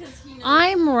feel.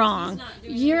 I'm wrong.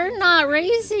 You're not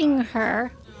raising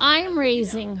her. I'm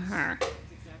raising her.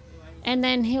 And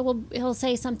then he'll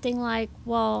say something like,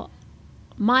 well,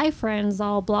 my friends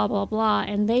all blah, blah, blah,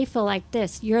 and they feel like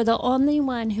this. You're the only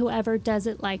one who ever does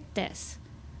it like this.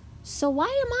 So why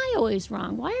am I always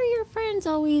wrong? Why are your friends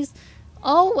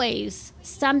always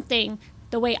something,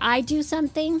 the way I do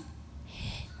something,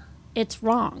 it's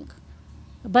wrong.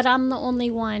 But I'm the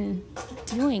only one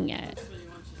doing it.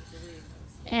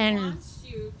 And He wants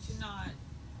you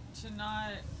to not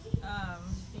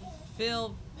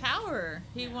feel power.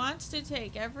 He wants to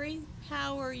take every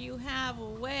power you have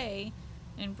away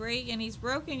and he's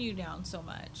broken you down so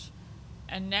much.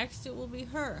 And next it will be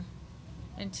her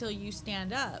until you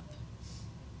stand up.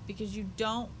 Because you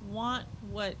don't want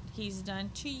what he's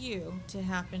done to you to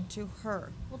happen to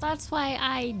her. well, that's why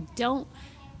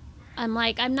I'm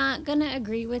like, I'm not going to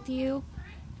agree with you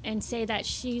and say that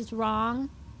she's wrong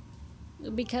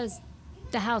because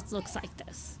the house looks like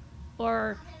this,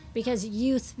 or because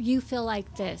you feel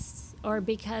like this, or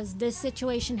because this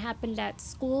situation happened at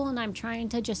school and I'm trying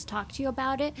to just talk to you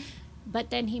about it. But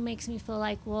then he makes me feel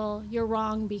like, well, you're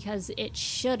wrong because it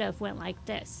should have went like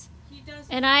this.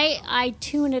 And I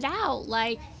tune it out.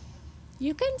 Like,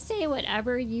 you can say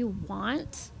whatever you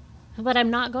want, but I'm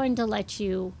not going to let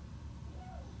you,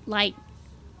 like,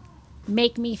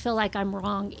 make me feel like I'm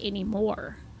wrong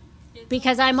anymore.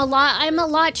 Because I'm a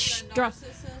lot stronger.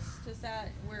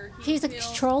 He's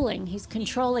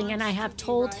controlling, and I have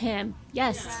told him,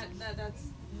 yes. That's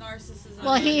narcissism.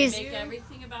 Well, They make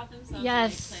everything about themselves.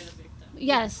 Yes. And they play the victim.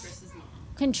 Yes. Versus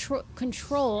not.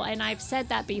 Control, and I've said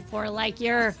that before. Like,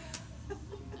 you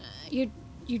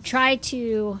try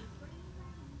to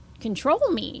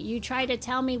control me. You try to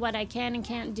tell me what I can and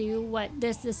can't do, what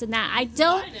this and that. I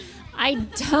don't.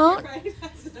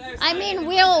 I mean,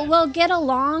 we'll get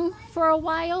along for a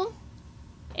while,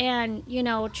 and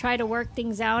try to work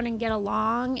things out and get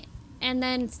along, and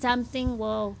then something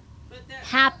will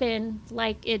happen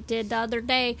like it did the other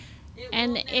day,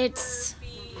 and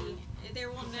there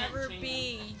will never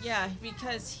be,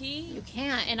 because you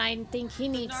can't, and I think he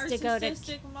needs to go to,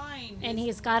 mind, and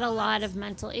he's got a lot of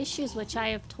mental issues, which I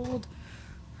have told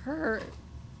her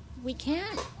we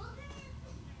can't,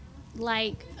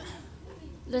 like,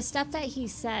 the stuff that he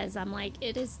says, I'm like,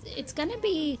 it's gonna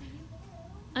be,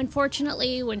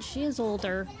 unfortunately, when she is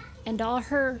older and all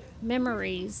her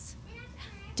memories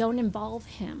don't involve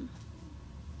him,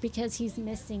 because he's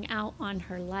missing out on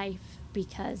her life,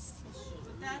 because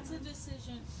that's a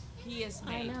decision he has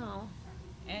I made. know.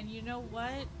 And you know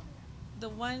what? The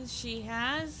ones she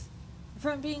has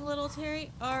from being little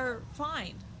Terry are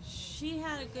fine. She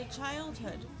had a good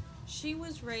childhood. She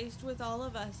was raised with all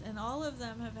of us, and all of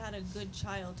them have had a good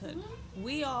childhood.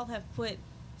 We all have put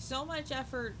so much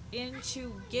effort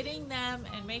into getting them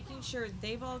and making sure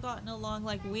they've all gotten along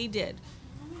like we did.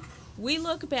 We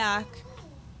look back,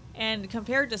 and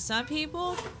compared to some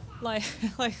people, like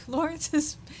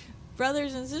Lawrence's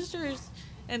brothers and sisters,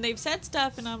 and they've said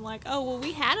stuff, and I'm like, oh, well,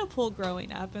 we had a pool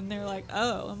growing up, and they're like,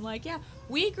 oh. I'm like, yeah,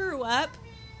 we grew up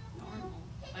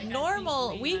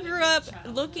normal. We grew up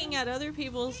looking at other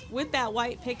people's with that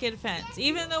white picket fence,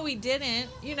 even though we didn't,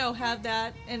 have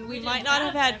that, and we might not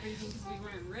have had everything because we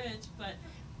weren't rich, but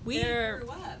we grew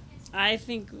up. I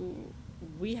think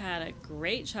we had a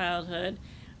great childhood.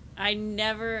 I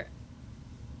never,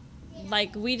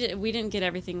 we didn't get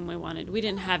everything we wanted. We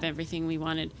didn't have everything we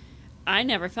wanted. I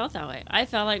never felt that way. I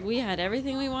felt like we had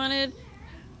everything we wanted.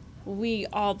 We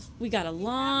got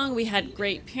along. We had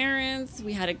great parents.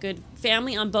 We had a good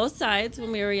family on both sides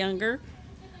when we were younger.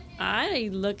 I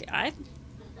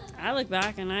I look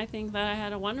back and I think that I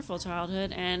had a wonderful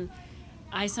childhood, and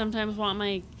I sometimes want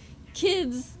my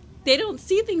kids, they don't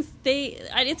see things,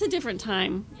 it's a different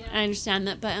time. Yeah. I understand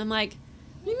that, but I'm like,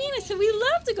 what do you mean? I said, we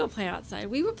love to go play outside.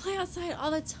 We would play outside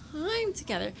all the time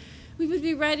together. We would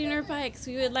be riding our bikes.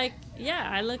 We would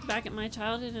I look back at my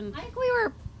childhood and I think we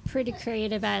were pretty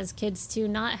creative as kids too,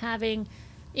 not having,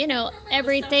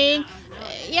 everything.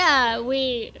 Yeah,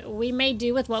 we made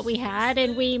do with what we had,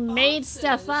 and we made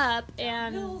stuff up,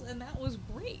 and that was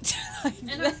great.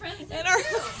 And our friends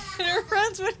and our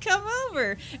friends would come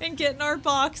over and get in our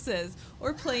boxes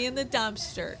or play in the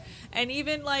dumpster. And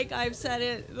even I've said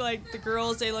it, the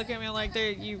girls, they look at me like,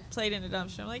 you played in a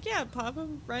dumpster. I'm like, yeah, Papa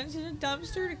runs in a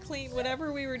dumpster to clean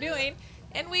whatever we were doing.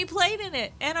 And we played in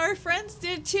it, and our friends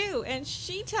did too. And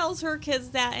she tells her kids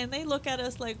that, and they look at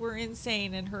us like we're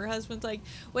insane. And her husband's like,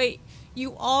 wait,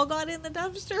 you all got in the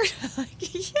dumpster?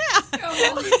 Like, yeah.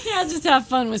 Oh, you can't just have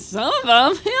fun with some of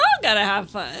them. We all gotta have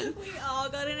fun. We all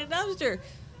got in a dumpster.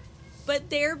 But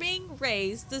they're being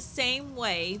raised the same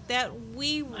way that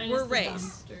we were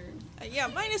raised. Yeah,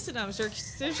 minus the dumpster.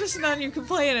 'Cause there's just none you can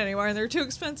play in anymore, and they're too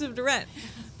expensive to rent.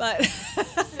 But,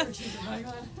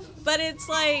 but it's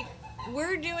like,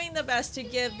 we're doing the best to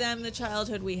give them the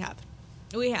childhood we had.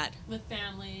 With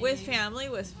family.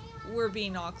 We're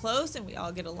being all close, and we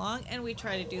all get along, and we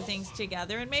try to do things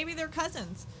together, and maybe they're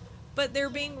cousins, but they're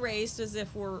being raised as if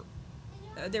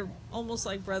they're almost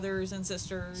like brothers and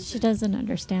sisters. She doesn't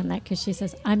understand that because she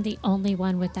says, I'm the only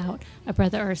one without a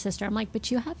brother or a sister. I'm like,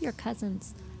 but you have your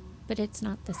cousins, but it's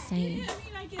not the same.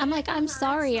 I'm like, I'm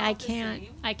sorry, I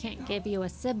can't give you a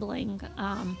sibling.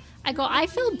 I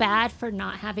feel bad for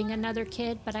not having another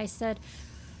kid, but I said,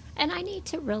 and I need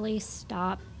to really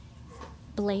stop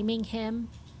blaming him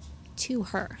to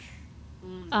her,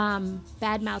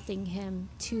 bad-mouthing him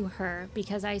to her,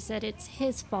 because I said it's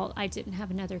his fault I didn't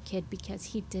have another kid because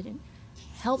he didn't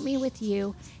help me with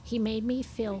you. He made me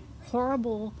feel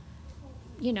horrible,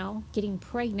 getting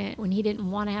pregnant when he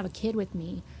didn't want to have a kid with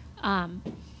me.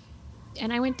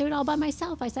 And I went through it all by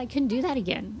myself. I said I couldn't do that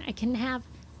again. I couldn't have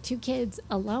 2 kids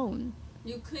alone.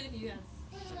 You could if you had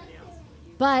somebody else.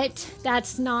 But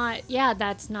that's not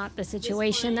the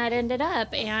situation that ended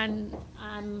up. And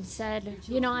said,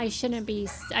 I shouldn't be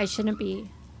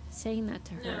saying that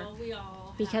to her. No, we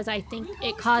all because I think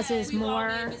it causes we more.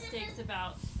 all made mistakes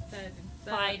about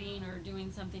fighting or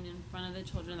doing something in front of the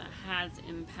children that has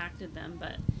impacted them.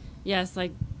 But yes,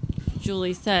 like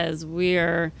Julie says,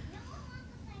 we're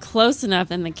close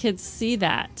enough, and the kids see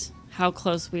that, how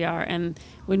close we are. And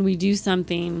when we do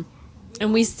something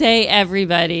and we say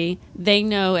everybody, they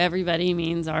know everybody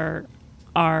means our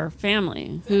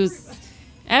family, who's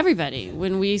everybody.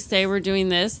 When we say we're doing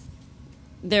this,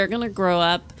 they're going to grow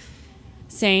up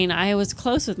saying, I was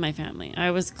close with my family.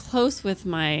 I was close with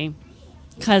my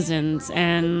cousins,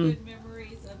 and good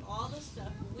memories of all the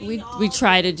stuff we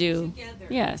try to do. Together.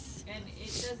 Yes. And it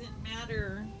doesn't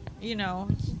matter,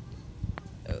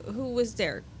 who was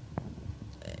there.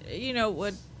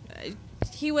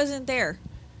 He wasn't there.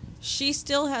 She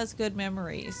still has good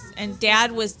memories, and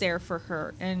Dad was there for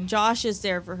her, and Josh is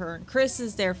there for her, and Chris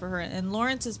is there for her, and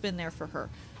Lawrence has been there for her.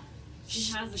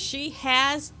 She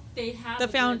has They have the a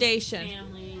good foundation.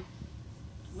 family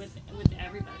with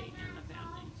everybody in the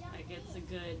family. Like, it's a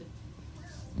good.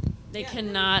 They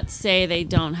cannot say they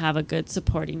don't have a good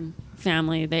supporting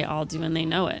family. They all do, and they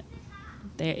know it.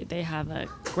 They have a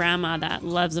grandma that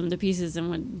loves them to pieces and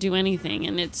would do anything,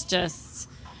 and it's just.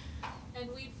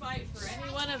 And we'd fight for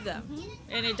any one of them,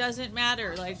 and it doesn't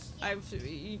matter. Like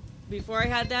before I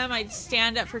had them, I'd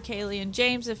stand up for Kaylee and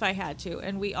James if I had to,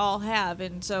 and we all have.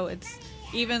 And so it's,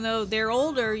 even though they're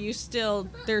older,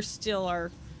 they're still our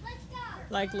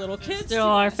little kids. Still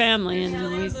our family, and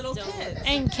we little kids.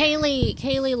 And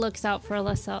Kaylee looks out for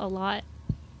Alyssa a lot.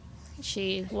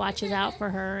 She watches out for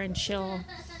her, and she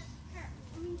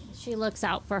looks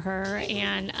out for her,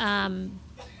 and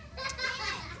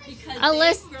because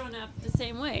Alyssa- they've grown up the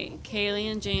same way.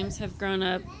 Kaylee and James have grown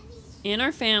up in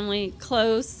our family,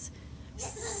 close.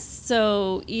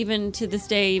 So even to this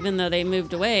day, even though they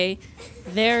moved away,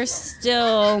 they're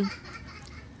still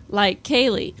like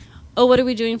Kaylee. Oh, what are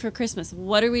we doing for Christmas?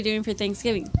 What are we doing for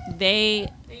Thanksgiving?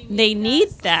 They need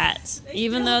that.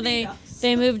 Even though they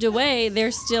moved away,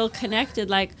 they're still connected.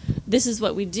 Like, this is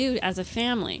what we do as a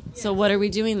family. So what are we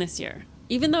doing this year?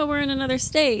 Even though we're in another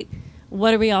state,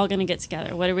 what are we all going to get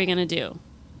together? What are we going to do?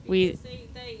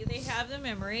 They have the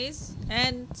memories,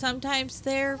 and sometimes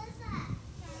there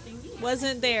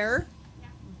wasn't there,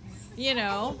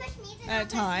 at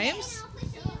times.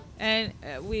 And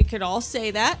we could all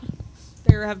say that.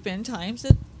 There have been times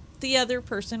that the other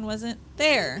person wasn't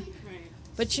there. Right.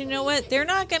 But you know what? They're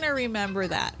not going to remember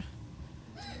that.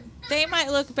 They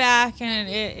might look back and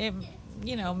it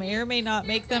may or may not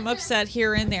make them upset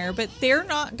here and there, but they're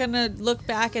not going to look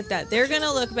back at that. They're going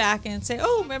to look back and say,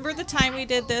 oh, remember the time we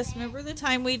did this? Remember the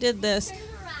time we did this?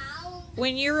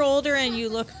 When you're older and you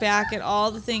look back at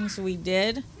all the things we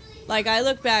did, like I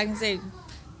look back and say,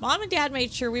 Mom and Dad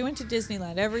made sure we went to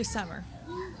Disneyland every summer.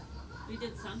 We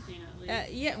did something at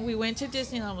least. Yeah, we went to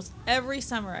Disneyland almost every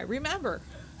summer. I remember.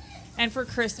 And for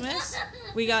Christmas,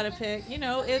 we got to pick,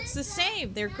 it's the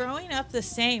same. They're growing up the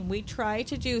same. We try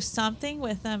to do something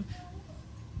with them.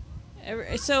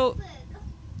 So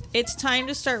it's time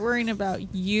to start worrying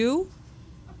about you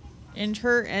and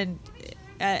her. And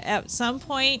at some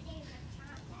point,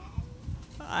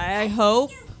 I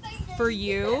hope for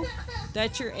you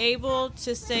that you're able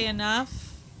to say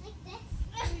enough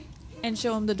and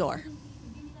show them the door.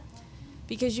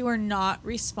 Because you are not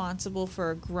responsible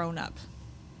for a grown-up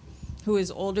who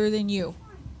is older than you.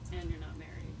 And you're not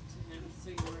married to him, so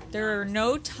you're There are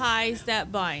no ties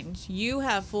that bind. You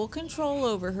have full control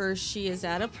over her. She is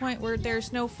at a point where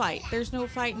there's no fight. There's no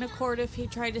fight in a court if he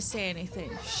tried to say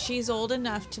anything. She's old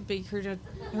enough to be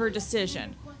her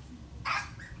decision.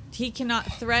 He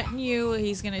cannot threaten you.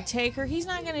 He's going to take her. He's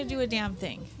not going to do a damn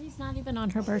thing. He's not even on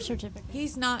her birth certificate.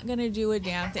 He's not going to do a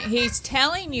damn thing. He's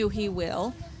telling you he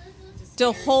will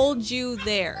to hold you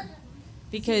there.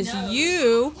 Because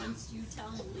you... Once you tell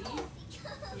him to leave,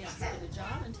 he has to get a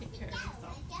job and take care of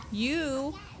himself.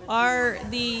 You are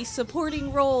the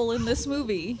supporting role in this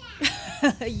movie.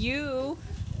 You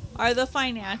are the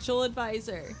financial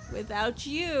advisor. Without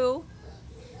you,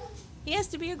 he has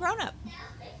to be a grown-up.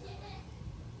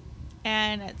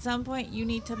 And at some point, you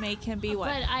need to make him be one.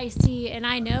 But I see, and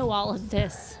I know all of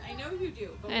this. I know you do.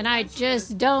 But And I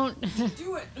just don't.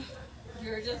 do it.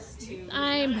 You're just too...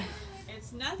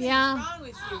 It's nothing wrong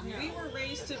with you. We were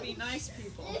raised to be nice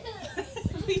people.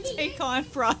 We take on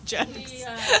projects.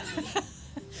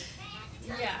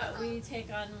 We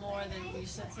take on more than we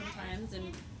should sometimes,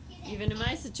 and even in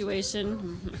my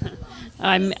situation,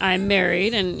 I'm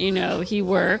married, and he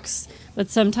works, but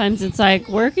sometimes it's like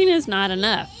working is not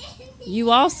enough. You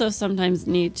also sometimes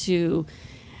need to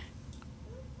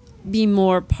be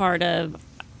more part of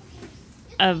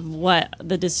what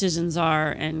the decisions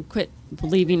are and quit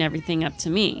leaving everything up to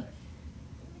me.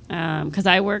 Because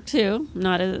I work too,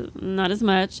 not as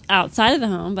much outside of the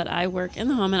home, but I work in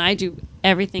the home and I do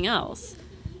everything else.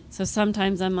 So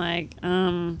sometimes I'm like,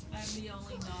 I'm the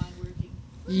only non-working.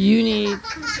 you need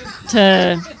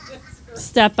to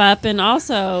step up and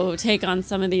also take on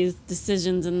some of these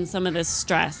decisions and some of this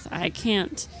stress. I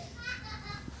don't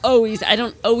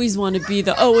always want to be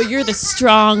you're the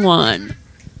strong one.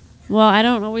 Well, I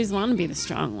don't always want to be the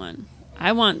strong one.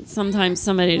 I want sometimes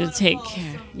somebody to take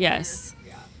care. Yes.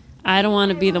 I don't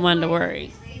want to be the one to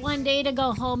worry. One day to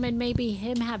go home and maybe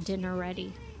him have dinner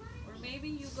ready. Or maybe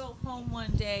you go home one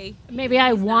day. Maybe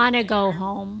I want to go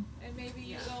home. And maybe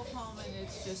you go home and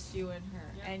it's just you and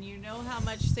her. And you know how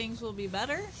much things will be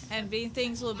better and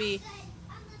things will be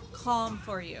calm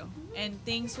for you. And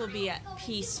things will be at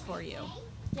peace for you.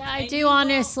 Yeah, I do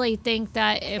honestly think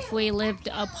that if we lived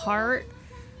apart,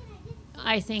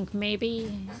 I think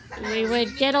maybe we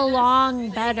would get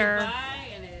along better.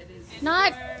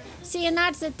 And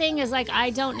that's the thing is like,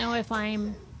 I don't know if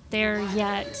I'm there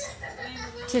yet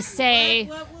to say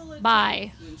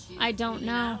bye. I don't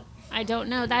know.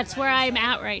 That's where I'm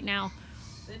at right now.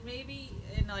 Then maybe,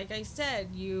 and like I said,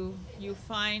 you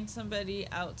find somebody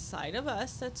outside of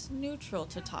us that's neutral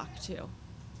to talk to.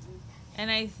 And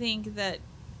I think that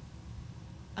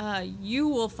you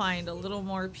will find a little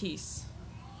more peace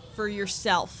for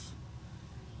yourself.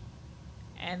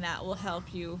 And that will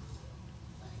help you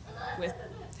with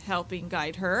helping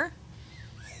guide her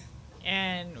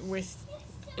and with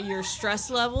your stress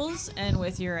levels and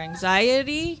with your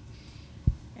anxiety.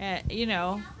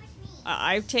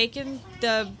 I've taken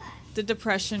the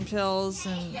depression pills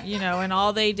and, and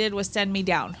all they did was send me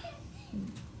down.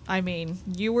 I mean,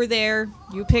 you were there,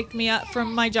 you picked me up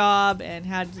from my job and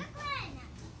had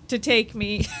to take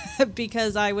me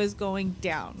because I was going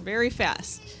down very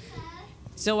fast.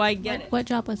 So I get it. What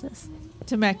job was this?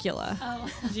 Temecula. Oh.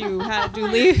 You had to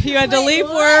leave. You had to leave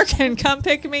work and come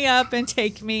pick me up and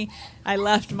take me. I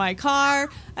left my car.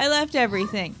 I left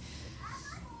everything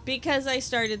because I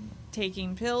started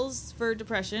taking pills for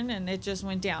depression, and it just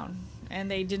went down. And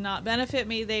they did not benefit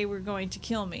me. They were going to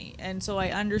kill me. And so I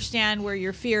understand where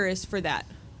your fear is for that.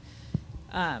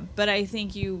 But I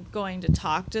think you going to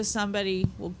talk to somebody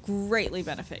will greatly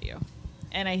benefit you.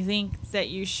 And I think that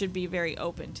you should be very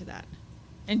open to that.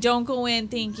 And don't go in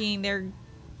thinking they're,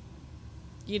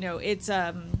 it's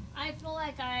I I feel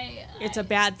like it's a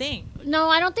bad thing. No,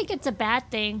 I don't think it's a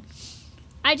bad thing.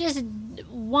 I just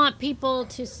want people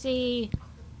to see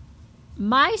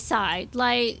my side.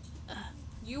 Like,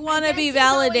 You want I to be guess it's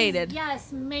always- validated.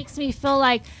 yes, makes me feel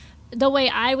like the way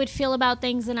I would feel about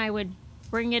things, and I would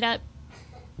bring it up.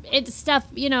 It's stuff,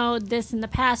 this in the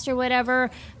past or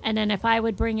whatever. And then if I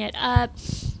would bring it up,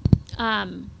 I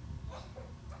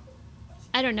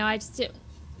don't know. I just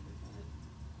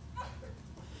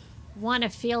want to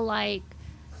feel like,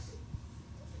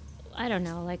 I don't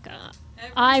know, like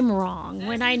I'm wrong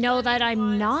when I know that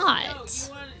I'm not.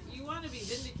 You want to be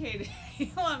vindicated.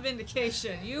 You want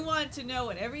vindication. You want to know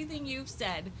what everything you've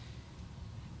said,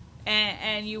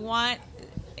 and you want.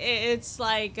 It's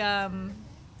like.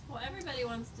 Well, everybody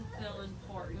wants to feel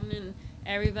important, and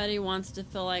everybody wants to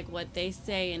feel like what they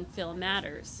say and feel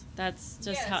matters. That's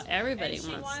just how everybody and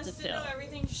she wants to feel. Know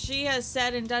everything she has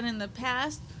said and done in the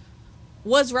past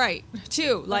was right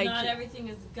too. But like not everything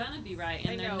is gonna be right,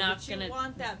 and they're not gonna. You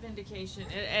want that vindication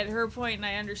at her point, and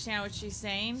I understand what she's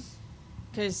saying,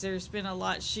 because there's been a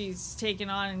lot she's taken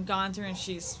on and gone through, and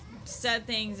she's said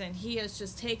things, and he has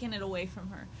just taken it away from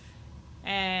her.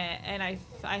 And I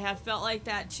have felt like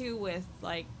that too with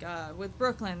with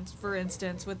Brooklyn, for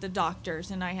instance, with the doctors,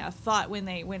 and I have fought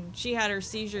when she had her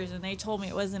seizures and they told me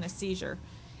it wasn't a seizure,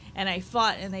 and I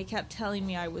fought, and they kept telling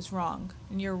me I was wrong,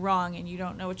 and you're wrong, and you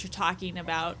don't know what you're talking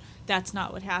about. That's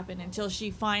not what happened, until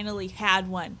she finally had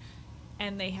one,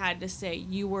 and they had to say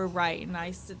you were right, and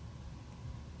I said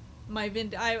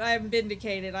I'm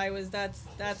vindicated.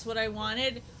 That's what I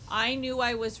wanted. I knew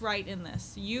I was right in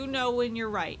this. You know when you're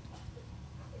right.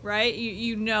 Right?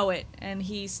 You know it, and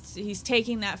he's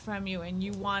taking that from you, and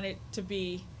you want it to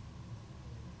be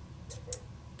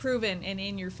proven and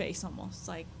in your face almost.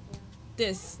 Like,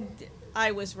 this,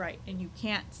 I was right, and you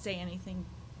can't say anything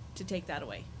to take that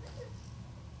away.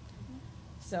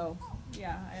 So,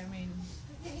 yeah, I mean,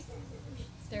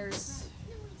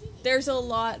 there's a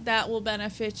lot that will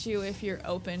benefit you if you're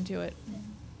open to it.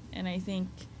 And I think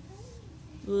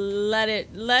let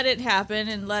it happen,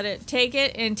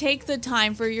 and take the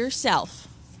time for yourself.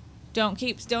 Don't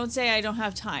say I don't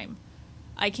have time.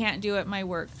 I can't do it at my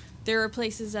work. There are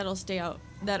places that'll stay out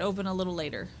that open a little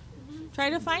later. Try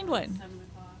to find one.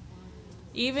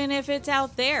 Even if it's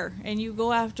out there and you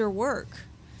go after work,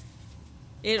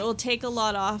 it'll take a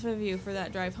lot off of you for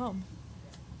that drive home.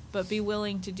 But be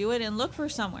willing to do it and look for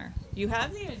somewhere. You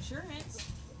have the insurance.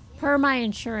 Per my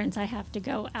insurance, I have to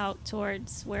go out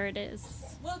towards where it is.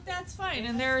 Well, that's fine,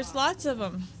 and there's lots of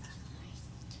them.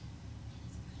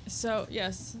 So,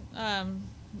 yes.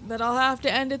 But I'll have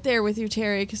to end it there with you,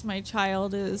 Terry, because my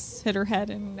child has hit her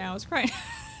head and now is crying.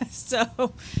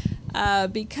 So,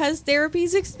 because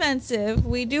therapy's expensive,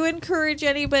 we do encourage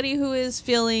anybody who is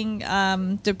feeling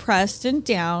depressed and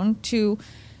down to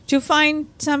find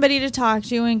somebody to talk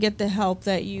to and get the help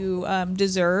that you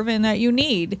deserve and that you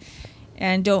need.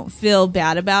 And don't feel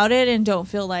bad about it, and don't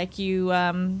feel like you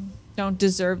don't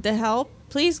deserve the help.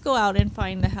 Please go out and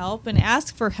find the help and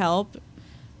ask for help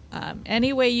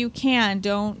any way you can.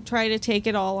 Don't try to take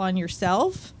it all on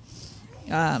yourself.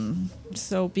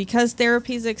 So because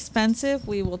therapy is expensive,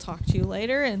 we will talk to you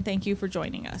later, and thank you for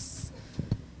joining us.